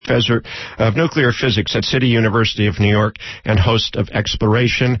professor of nuclear physics at City University of New York and host of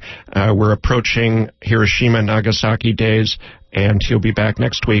Exploration. We're approaching Hiroshima, Nagasaki days, and he'll be back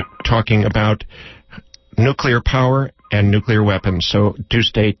next week talking about nuclear power and nuclear weapons. So do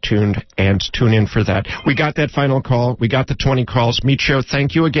stay tuned and tune in for that. We got that final call. We got the 20 calls. Micho,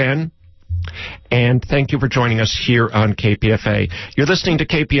 thank you again. And thank you for joining us here on KPFA. You're listening to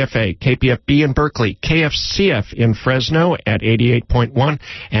KPFA, KPFB in Berkeley, KFCF in Fresno at 88.1,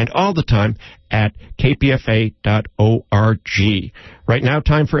 and all the time at kpfa.org. Right now,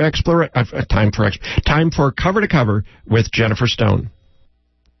 time for Cover to Cover with Jennifer Stone.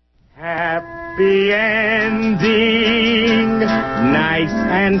 Happy ending, nice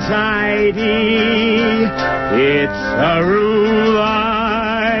and tidy. It's a rule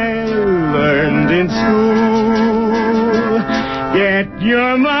I learned in school. Get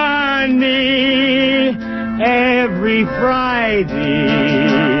your money every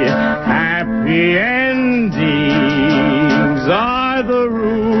Friday. Happy endings are the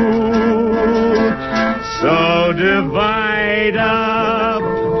rule. So divide up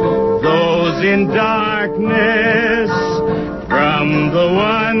those in darkness from the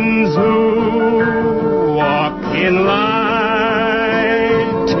ones who walk in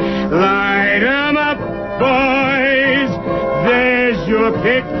light. Light 'em up, boys, there's your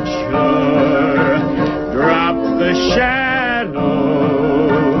picture. Drop the shadows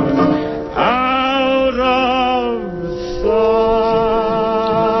out of sight.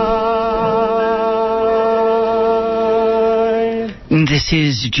 This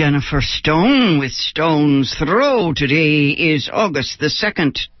is Jennifer Stone with Stone's Throw. Today is August the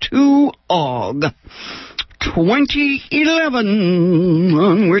 2nd, 2011.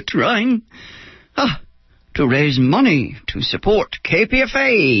 And we're trying to raise money to support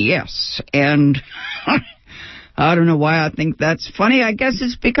KPFA, yes. And I don't know why I think that's funny. I guess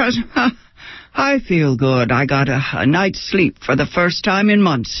it's because I feel good. I got a night's sleep for the first time in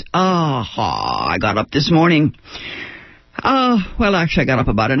months. I got up this morning. Well, actually, I got up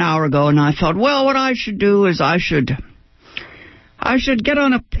about an hour ago, and I thought, well, what I should do is I should get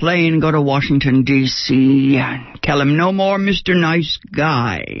on a plane, go to Washington, D.C., and tell him no more Mr. Nice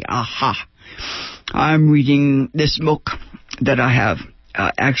Guy. I'm reading this book that I have.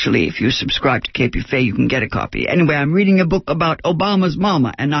 Actually, if you subscribe to KPFA, you can get a copy. Anyway, I'm reading a book about Obama's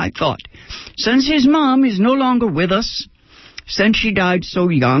mama, and I thought, since his mom is no longer with us, since she died so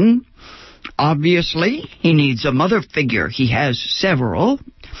young, obviously, he needs a mother figure. He has several.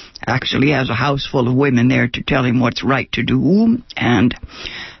 Actually, has a house full of women there to tell him what's right to do. And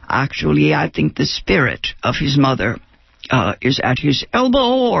actually, I think the spirit of his mother is at his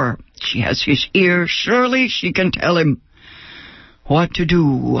elbow, or she has his ear. Surely she can tell him what to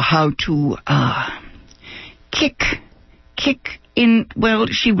do, how to kick in. Well,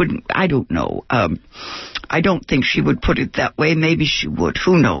 she wouldn't. I don't know. I don't think she would put it that way. Maybe she would.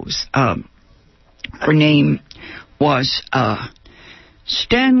 Who knows? Her name was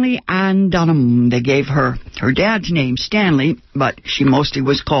Stanley Ann Dunham. They gave her dad's name, Stanley, but she mostly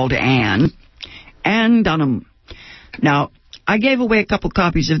was called Ann. Ann Dunham. Now, I gave away a couple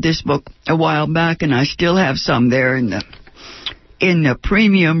copies of this book a while back, and I still have some there in the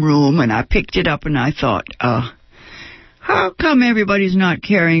premium room, and I picked it up and I thought, how come everybody's not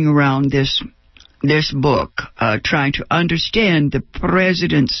carrying around this book, trying to understand the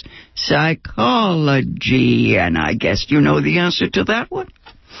president's psychology? And I guess you know the answer to that one.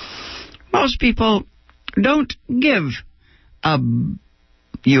 Most people don't give a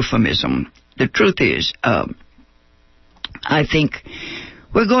euphemism. The truth is, I think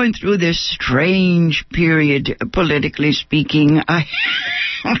we're going through this strange period, politically speaking. I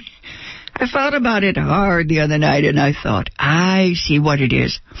thought about it hard the other night, and I thought, I see what it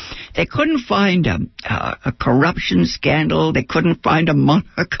is. They couldn't find a corruption scandal. They couldn't find a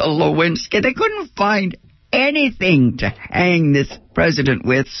Monica Lewinsky. They couldn't find anything to hang this president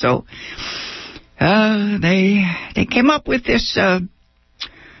with. So they came up with this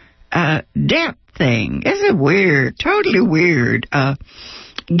debt thing. Isn't it weird? Totally weird.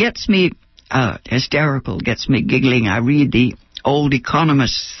 Gets me hysterical, gets me giggling. I read the old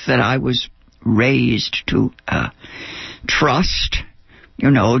economists that I was raised to trust,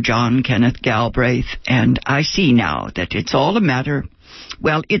 John Kenneth Galbraith, and I see now that it's all a matter,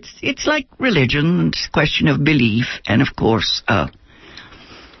 well, it's like religion, it's a question of belief, and of course,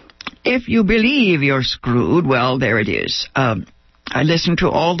 if you believe you're screwed, well, there it is. I listen to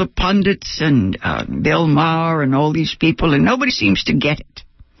all the pundits and Bill Maher and all these people, and nobody seems to get it.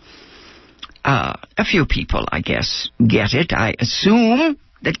 A few people, I guess, get it. I assume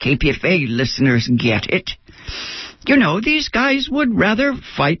that KPFA listeners get it. these guys would rather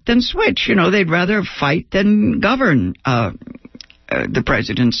fight than switch. They'd rather fight than govern. The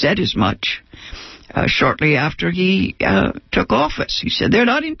president said as much shortly after he took office. He said they're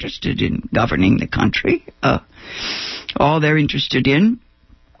not interested in governing the country. All they're interested in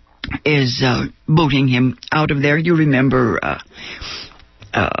is booting him out of there. You remember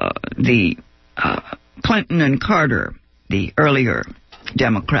the Clinton and Carter, the earlier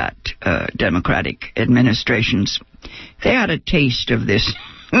Democratic administrations. They had a taste of this.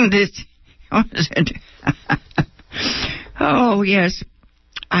 What was it? Oh, yes.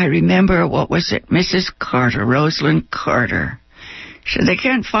 I remember, what was it? Mrs. Carter, Rosalind Carter. She said, they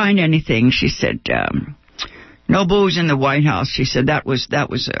can't find anything. She said, no booze in the White House. She said that was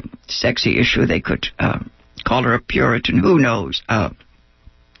a sexy issue. They could call her a Puritan. Who knows?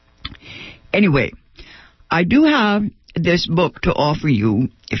 Anyway, I do have this book to offer you.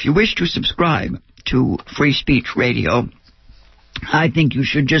 If you wish to subscribe to Free Speech Radio, I think you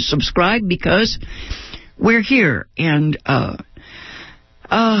should just subscribe because we're here. And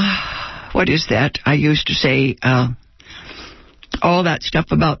what is that? I used to say all that stuff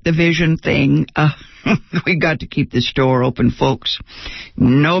about the vision thing. We got to keep the store open, folks,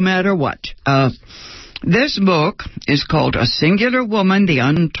 no matter what. This book is called A Singular Woman, The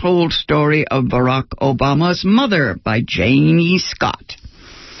Untold Story of Barack Obama's Mother by Janie Scott.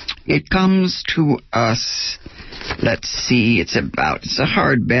 It comes to us, let's see, it's a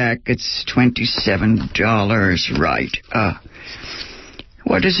hardback, it's $27, right.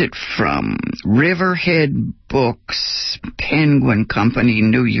 What is it from? Riverhead Books, Penguin Company,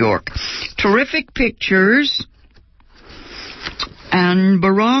 New York. Terrific pictures. And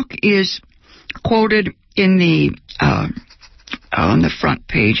Barack is quoted in the on the front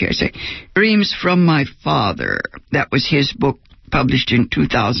page here. Say, Dreams from My Father. That was his book, published in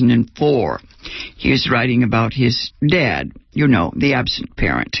 2004. He is writing about his dad, the absent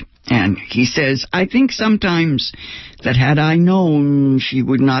parent. And he says, I think sometimes that had I known she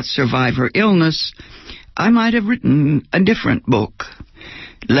would not survive her illness, I might have written a different book.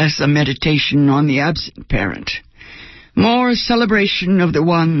 Less a meditation on the absent parent. More a celebration of the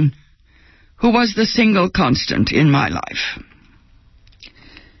one who was the single constant in my life.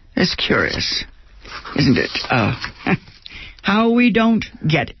 It's curious, isn't it? How we don't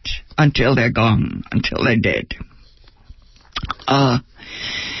get it until they're gone, until they're dead.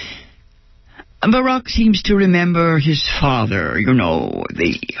 Barack seems to remember his father,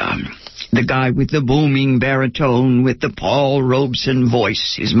 the guy with the booming baritone with the Paul Robeson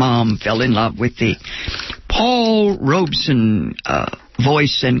voice. His mom fell in love with the Paul Robeson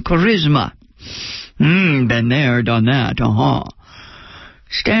voice and charisma. Been there, done that,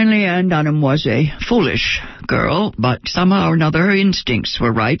 Stanley Ann Dunham was a foolish girl, but somehow or another her instincts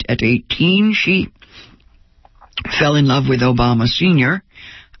were right. At 18, she fell in love with Obama Sr.,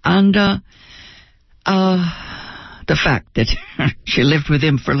 and the fact that she lived with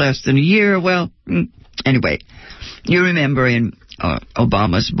him for less than a year, well, anyway, you remember in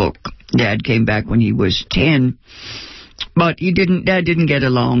Obama's book, Dad came back when he was 10, but Dad didn't get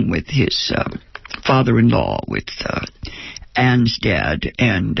along with his father-in-law, with Ann's dad,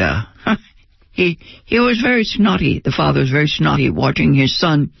 and he was very snotty. The father was very snotty, watching his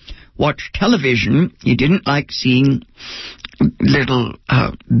son watch television. He didn't like seeing little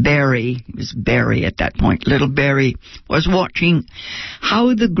Barry, it was Barry at that point, little Barry was watching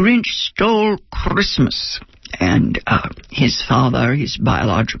How the Grinch Stole Christmas. And his father, his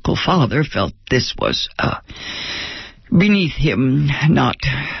biological father, felt this was beneath him, not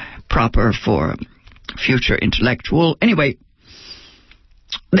proper for future intellectual. Anyway,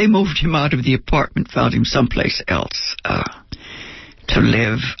 they moved him out of the apartment, found him someplace else to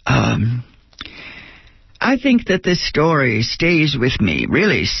live. I think that this story stays with me,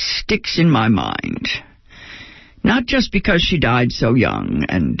 really sticks in my mind. Not just because she died so young,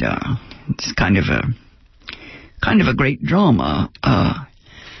 and it's kind of a great drama,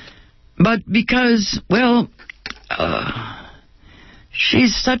 but because, well,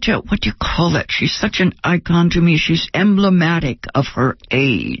 she's such a, what do you call it? She's such an icon to me. She's emblematic of her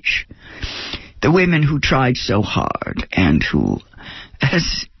age. The women who tried so hard and who,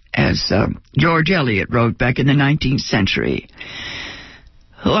 as George Eliot wrote back in the 19th century,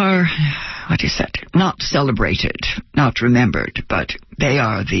 who are, what is that, not celebrated, not remembered, but they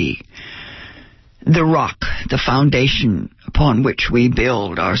are the rock, the foundation upon which we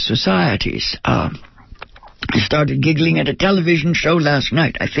build our societies. I started giggling at a television show last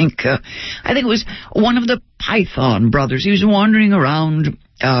night. I think it was one of the Python brothers. He was wandering around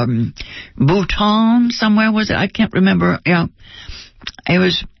Bhutan somewhere, was it? I can't remember. Yeah, he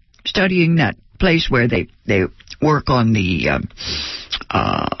was studying that place where they work on the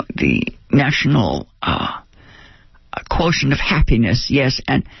national quotient of happiness, yes,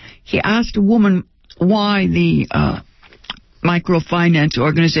 and he asked a woman why the microfinance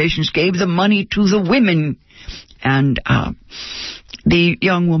organizations gave the money to the women, and the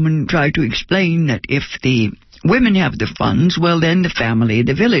young woman tried to explain that if the women have the funds, well, then the family,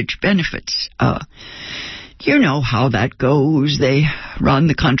 the village benefits. You know how that goes. They run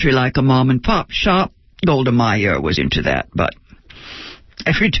the country like a mom-and-pop shop. Golda Meir was into that, but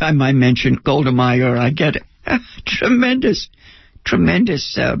every time I mention Golda Meir, I get tremendous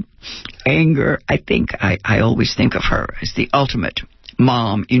anger. I think I always think of her as the ultimate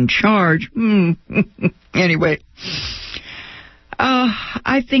mom in charge. Anyway,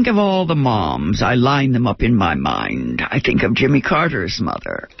 I think of all the moms. I line them up in my mind. I think of Jimmy Carter's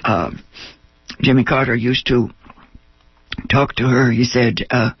mother. Jimmy Carter used to talk to her. He said,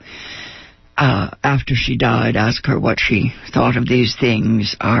 after she died, ask her what she thought of these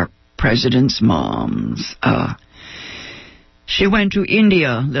things. Our president's moms. She went to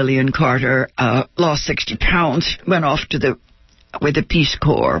India, Lillian Carter, lost 60 pounds, went off with the Peace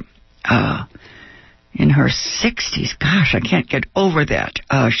Corps in her 60s. Gosh, I can't get over that.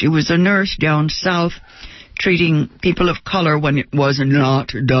 She was a nurse down south treating people of color when it was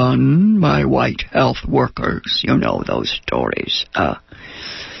not done by white health workers. You know those stories.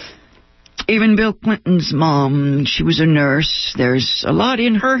 Even Bill Clinton's mom, she was a nurse. There's a lot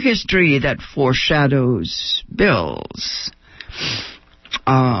in her history that foreshadows Bill's.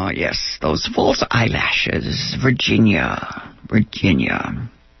 Yes, those false eyelashes. Virginia.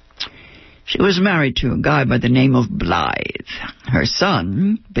 She was married to a guy by the name of Blythe. Her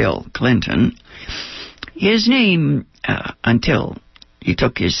son, Bill Clinton, his name, until he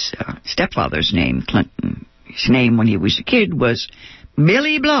took his stepfather's name, Clinton, his name when he was a kid was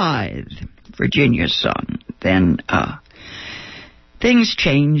Billy Blythe, Virginia's son. Then things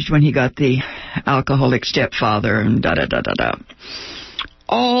changed when he got the alcoholic stepfather and da-da-da-da-da.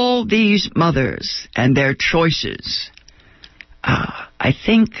 All these mothers and their choices, I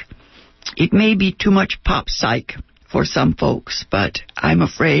think it may be too much pop psych for some folks, but I'm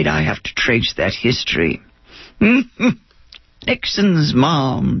afraid I have to trace that history. Nixon's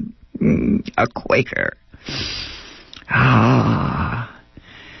mom, a Quaker.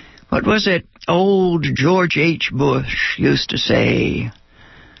 What was it old George H. Bush used to say?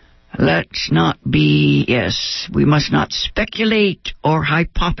 We must not speculate or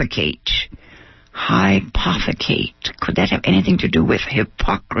hypothecate. Hypothecate. Could that have anything to do with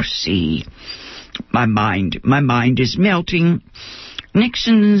hypocrisy? My mind is melting.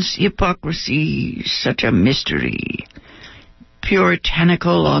 Nixon's hypocrisy, such a mystery.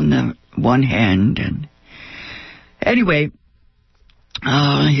 Puritanical on the one hand, and anyway,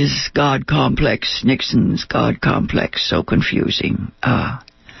 his God complex, Nixon's God complex, so confusing.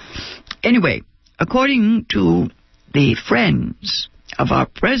 Anyway, according to the friends of our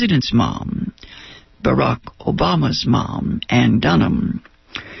president's mom, Barack Obama's mom, Ann Dunham,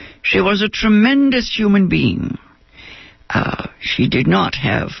 she was a tremendous human being. She did not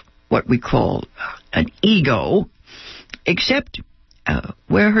have what we call an ego, except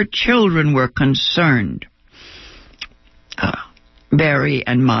where her children were concerned. Barry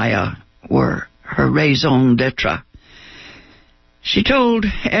and Maya were her raison d'etre. She told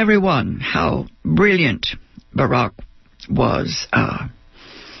everyone how brilliant Barack was.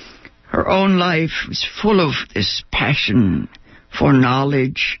 Her own life was full of this passion for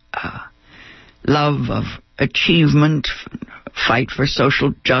knowledge, love of achievement, fight for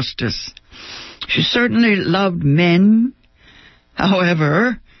social justice. She certainly loved men.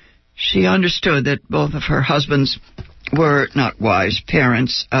 However, she understood that both of her husbands were not wise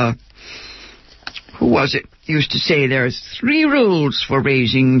parents. Who was it used to say there's 3 rules for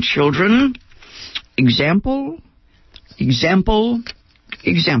raising children? Example, example,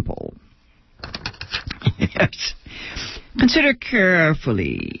 example. Yes. Consider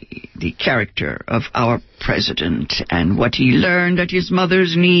carefully the character of our president and what he learned at his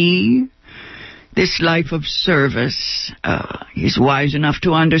mother's knee. This life of service, he's wise enough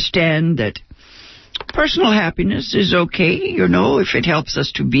to understand that personal happiness is okay, if it helps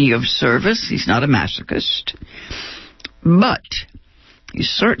us to be of service. He's not a masochist. But he's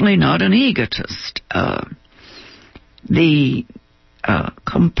certainly not an egotist. The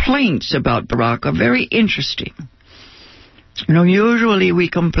complaints about Barack are very interesting. Usually we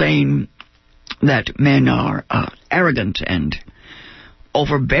complain that men are arrogant and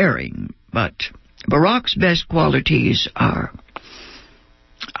overbearing, but Barack's best qualities are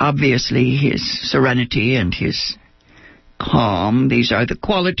obviously his serenity and his calm. These are the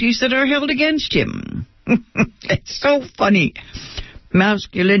qualities that are held against him. It's so funny.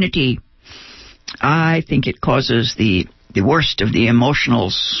 Masculinity, I think it causes the worst of the emotional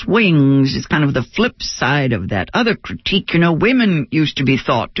swings. It's kind of the flip side of that other critique. You know, women used to be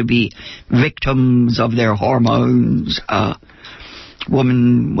thought to be victims of their hormones.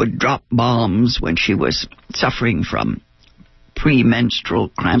 Woman would drop bombs when she was suffering from premenstrual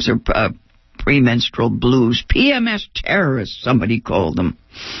cramps or premenstrual blues. PMS terrorists, somebody called them.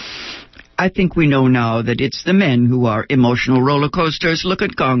 I think we know now that it's the men who are emotional roller coasters. Look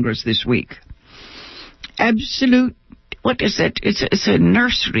at Congress this week. Absolute, what is it? It's a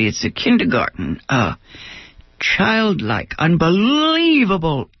nursery. It's a kindergarten. Childlike,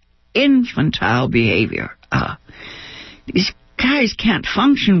 unbelievable, infantile behavior. These guys can't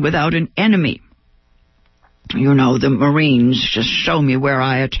function without an enemy. You know, the Marines just show me where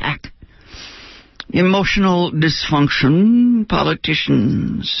I attack. Emotional dysfunction,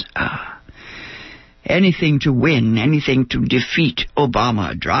 politicians, anything to win, anything to defeat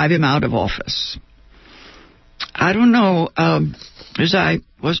Obama, drive him out of office. I don't know, as I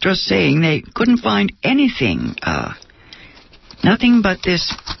was just saying, they couldn't find anything, nothing but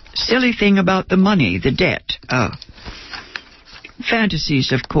this silly thing about the money, the debt.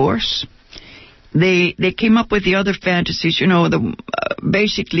 Fantasies, of course. They came up with the other fantasies, you know,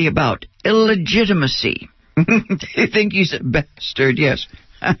 basically about illegitimacy. They think he's a bastard, yes.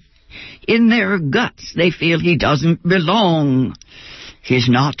 In their guts, they feel he doesn't belong. He's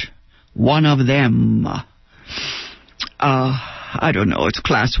not one of them. I don't know, it's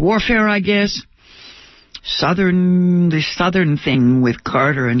class warfare, I guess. The Southern thing with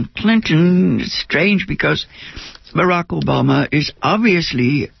Carter and Clinton is strange because Barack Obama is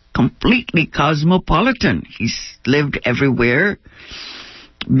obviously completely cosmopolitan. He's lived everywhere,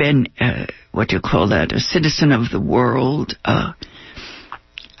 been, a citizen of the world.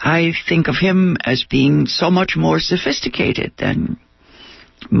 I think of him as being so much more sophisticated than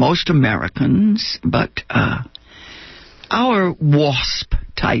most Americans, but our WASP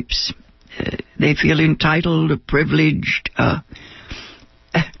types, they feel entitled, privileged, are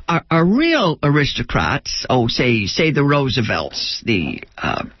real aristocrats. Oh, say the Roosevelts, the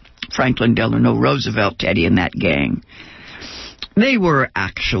Franklin Delano Roosevelt, Teddy, and that gang. They were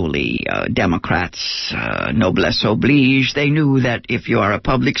actually Democrats, noblesse oblige. They knew that if you are a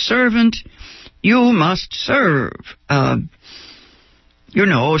public servant, you must serve.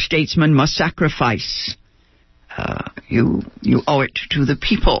 Statesmen must sacrifice. You owe it to the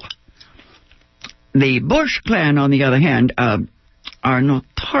people. The Bush clan, on the other hand, are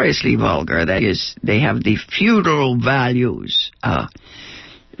notoriously vulgar. That is, they have the feudal values,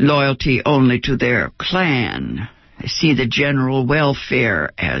 loyalty only to their clan. They see the general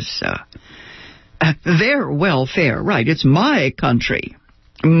welfare as their welfare, right? It's my country,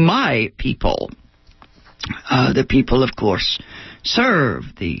 my people. The people, of course, serve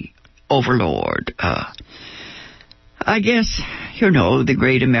the overlord. I guess, the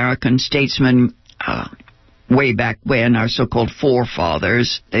great American statesmen way back when, our so-called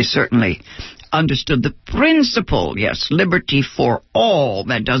forefathers, they certainly understood the principle, yes, liberty for all.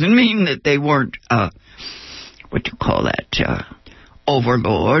 That doesn't mean that they weren't,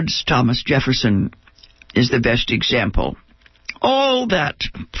 overlords. Thomas Jefferson is the best example. All that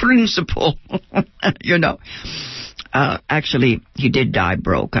principle, actually, he did die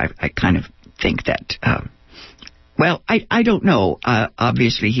broke. I kind of think that, I don't know.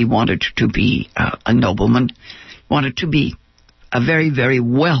 Obviously, he wanted to be a nobleman, wanted to be a very, very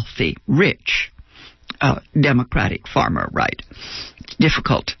wealthy, rich, democratic farmer, right?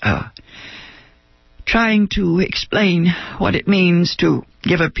 Difficult. Trying to explain what it means to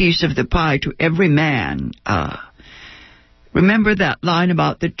give a piece of the pie to every man. Remember that line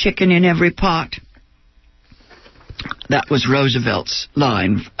about the chicken in every pot? That was Roosevelt's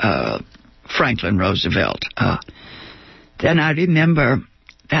line, Franklin Roosevelt. Then I remember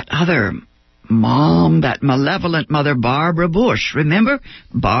that other mom, that malevolent mother, Barbara Bush. Remember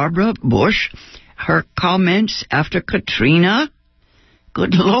Barbara Bush? Her comments after Katrina?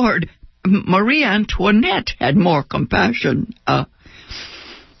 Good Lord, Marie Antoinette had more compassion.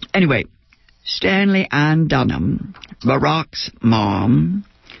 Anyway, Stanley Ann Dunham, Barack's mom,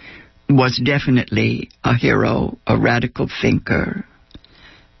 was definitely a hero, a radical thinker,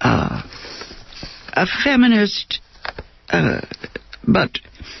 a feminist, but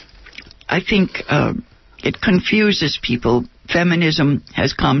I think it confuses people. Feminism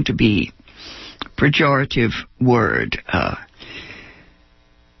has come to be a pejorative word,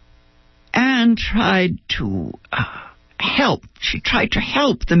 and tried to help. She tried to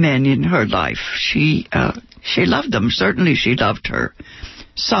help the men in her life. She loved them. Certainly she loved her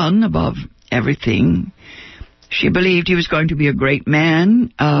son above everything. She believed he was going to be a great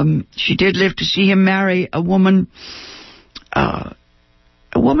man. She did live to see him marry a woman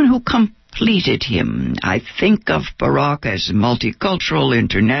who completed him. I think of Barack as multicultural,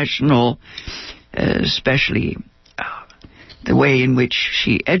 international, especially the way in which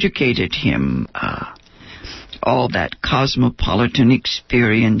she educated him, all that cosmopolitan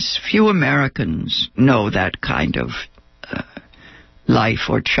experience. Few Americans know that kind of life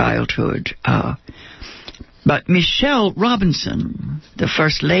or childhood. But Michelle Robinson, the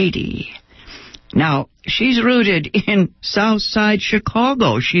First Lady, now, she's rooted in Southside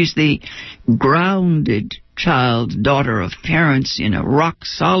Chicago. She's the grounded child, daughter of parents in a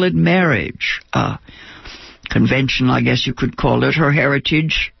rock-solid marriage. Conventional, I guess you could call it. Her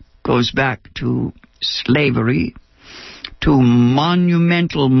heritage goes back to slavery, to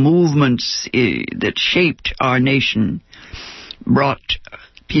monumental movements that shaped our nation, brought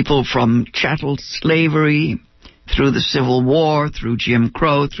people from chattel slavery through the Civil War, through Jim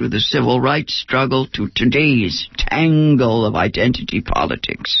Crow, through the Civil Rights struggle, to today's tangle of identity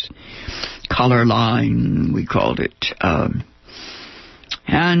politics. Color line, we called it.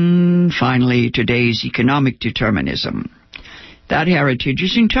 And finally, today's economic determinism. That heritage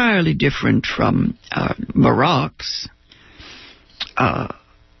is entirely different from Barack's. I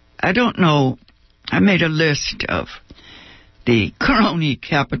don't know. I made a list of the crony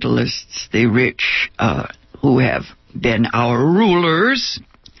capitalists, the rich, who have been our rulers,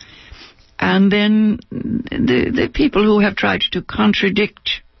 and then the people who have tried to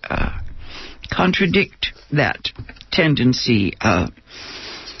contradict that tendency.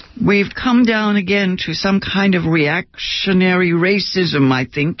 We've come down again to some kind of reactionary racism, I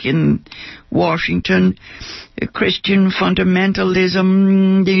think, in Washington. Christian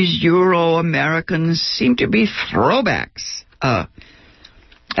fundamentalism, these Euro-Americans seem to be throwbacks.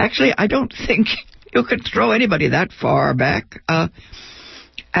 Actually, I don't think you could throw anybody that far back.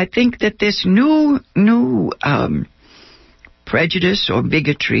 I think that this new prejudice or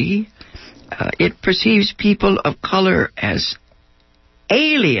bigotry, it perceives people of color as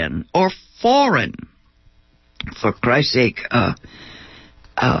alien or foreign. For Christ's sake,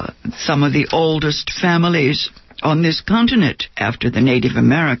 some of the oldest families on this continent after the Native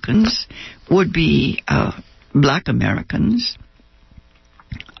Americans would be black Americans.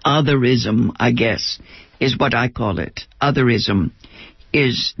 Otherism, I guess, is what I call it. Otherism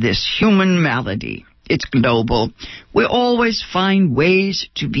is this human malady. It's global. We always find ways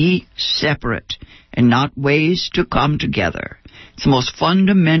to be separate and not ways to come together. It's the most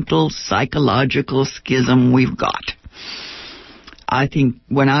fundamental psychological schism we've got. I think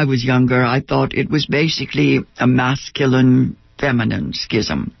when I was younger, I thought it was basically a masculine-feminine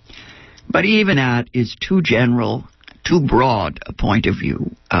schism. But even that is too general, too broad a point of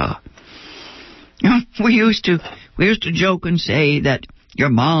view. We used to joke and say that your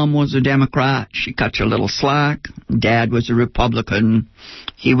mom was a Democrat. She cut you a little slack. Dad was a Republican.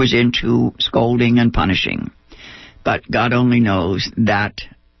 He was into scolding and punishing. But God only knows that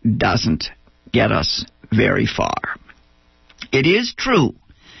doesn't get us very far. It is true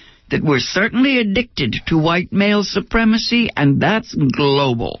that we're certainly addicted to white male supremacy, and that's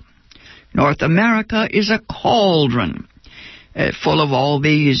global. North America is a cauldron full of all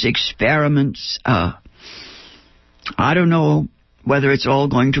these experiments. I don't know whether it's all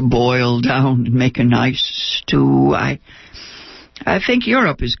going to boil down and make a nice stew. I think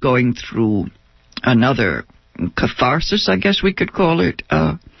Europe is going through another catharsis, I guess we could call it.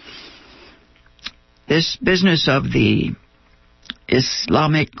 This business of the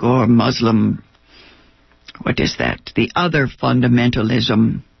Islamic or Muslim, what is that? The other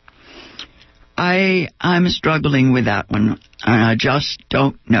fundamentalism. I'm struggling with that one. I just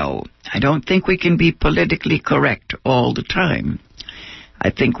don't know. I don't think we can be politically correct all the time. I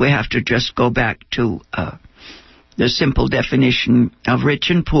think we have to just go back to the simple definition of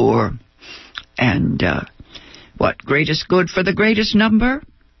rich and poor and greatest good for the greatest number?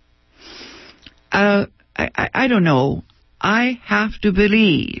 I don't know. I have to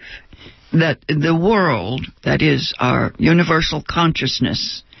believe that the world, that is our universal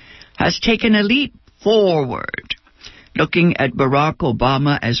consciousness, has taken a leap forward. Looking at Barack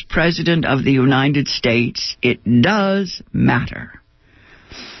Obama as President of the United States, it does matter.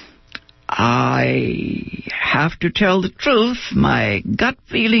 I have to tell the truth, my gut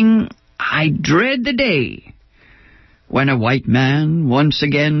feeling, I dread the day when a white man once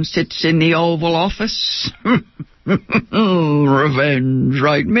again sits in the Oval Office. Revenge,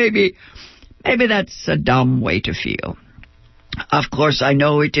 right? Maybe that's a dumb way to feel. Of course, I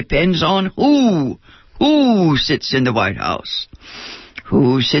know it depends on who sits in the White House.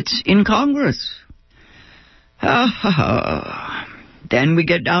 Who sits in Congress? Then we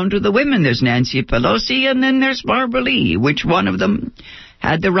get down to the women. There's Nancy Pelosi, and then there's Barbara Lee. Which one of them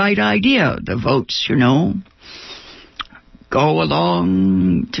had the right idea? The votes, you know. Go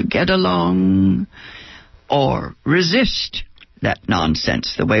along to get along, or resist that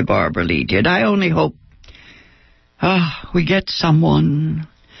nonsense the way Barbara Lee did. I only hope we get someone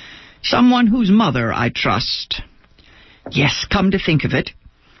whose mother I trust. Yes, come to think of it,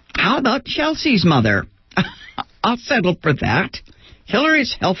 how about Chelsea's mother? I'll settle for that.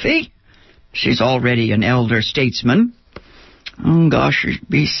 Hillary's healthy. She's already an elder statesman. Oh, gosh, she'd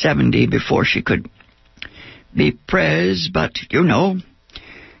be 70 before she could be prez, but, you know,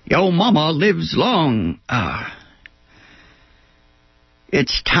 yo mama lives long.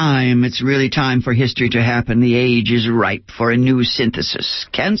 It's time. It's really time for history to happen. The age is ripe for a new synthesis.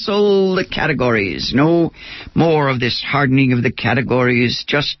 Cancel the categories. No more of this hardening of the categories.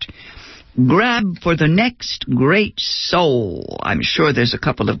 Just grab for the next great soul. I'm sure there's a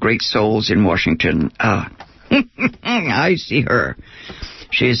couple of great souls in Washington. I see her.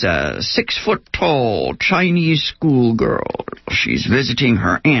 She's a 6-foot-tall Chinese schoolgirl. She's visiting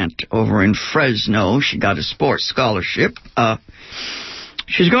her aunt over in Fresno. She got a sports scholarship.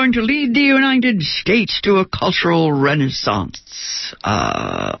 She's going to lead the United States to a cultural renaissance,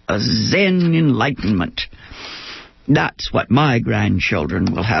 a Zen enlightenment. That's what my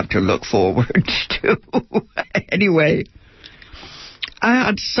grandchildren will have to look forward to. Anyway, I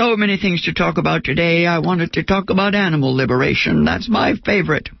had so many things to talk about today. I wanted to talk about animal liberation. That's my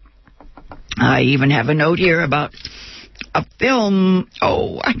favorite. I even have a note here about a film.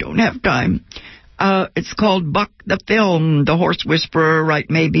 Oh, I don't have time. It's called Buck the Film, The Horse Whisperer, right?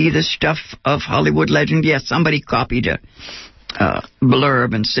 Maybe the stuff of Hollywood legend. Yes, somebody copied a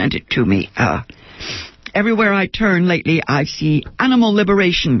blurb and sent it to me. Everywhere I turn lately, I see animal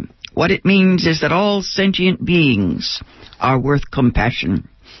liberation. What it means is that all sentient beings are worth compassion.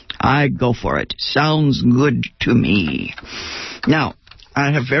 I go for it. Sounds good to me. Now,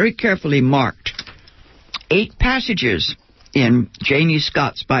 I have very carefully marked 8 passages in Janie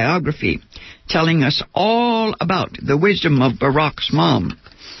Scott's biography telling us all about the wisdom of Barack's mom.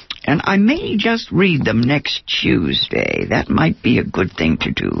 And I may just read them next Tuesday. That might be a good thing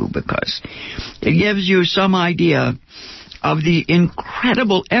to do because it gives you some idea of the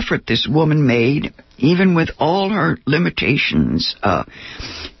incredible effort this woman made, even with all her limitations,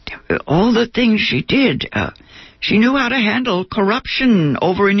 all the things she did. She knew how to handle corruption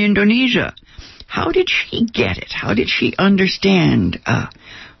over in Indonesia. How did she get it? How did she understand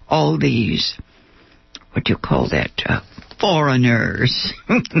all these, what do you call that, foreigners?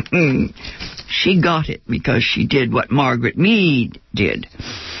 She got it because she did what Margaret Mead did.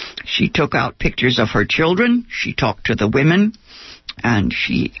 She took out pictures of her children, she talked to the women, and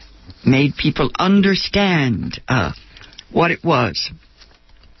she made people understand what it was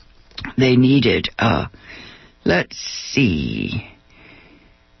they needed. Let's see.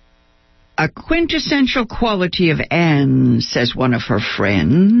 A quintessential quality of Anne, says one of her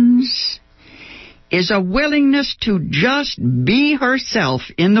friends, is a willingness to just be herself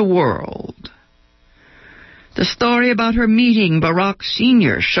in the world. The story about her meeting Barack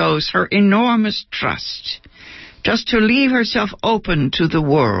Sr. shows her enormous trust, just to leave herself open to the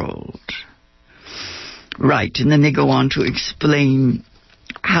world. Right, and then they go on to explain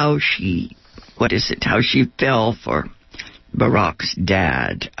how she fell for Barack's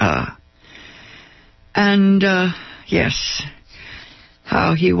dad. Yes,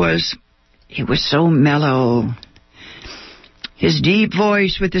 how he was so mellow. His deep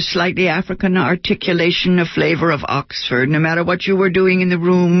voice with the slightly African articulation, a flavor of Oxford. No matter what you were doing in the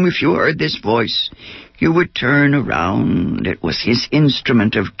room, if you heard this voice, you would turn around. It was his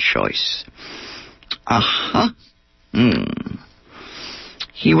instrument of choice.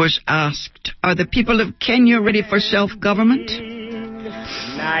 He was asked, are the people of Kenya ready for self-government?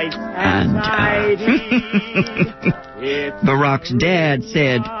 And Barack's dad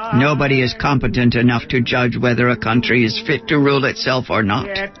said, nobody is competent enough to judge whether a country is fit to rule itself or not.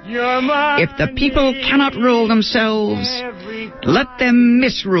 If the people cannot rule themselves, let them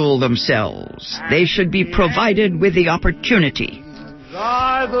misrule themselves. They should be provided with the opportunity.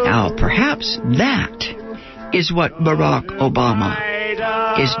 Now, perhaps that is what Barack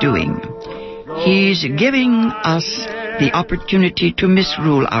Obama is doing. He's giving us the opportunity to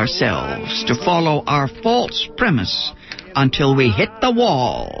misrule ourselves, to follow our false premise until we hit the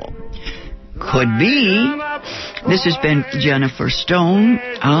wall. Could be. This has been Jennifer Stone.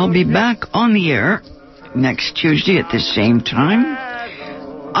 I'll be back on the air next Tuesday at the same time.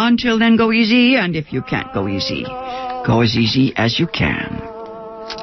 Until then, go easy, and if you can't go easy, Go as easy as you can.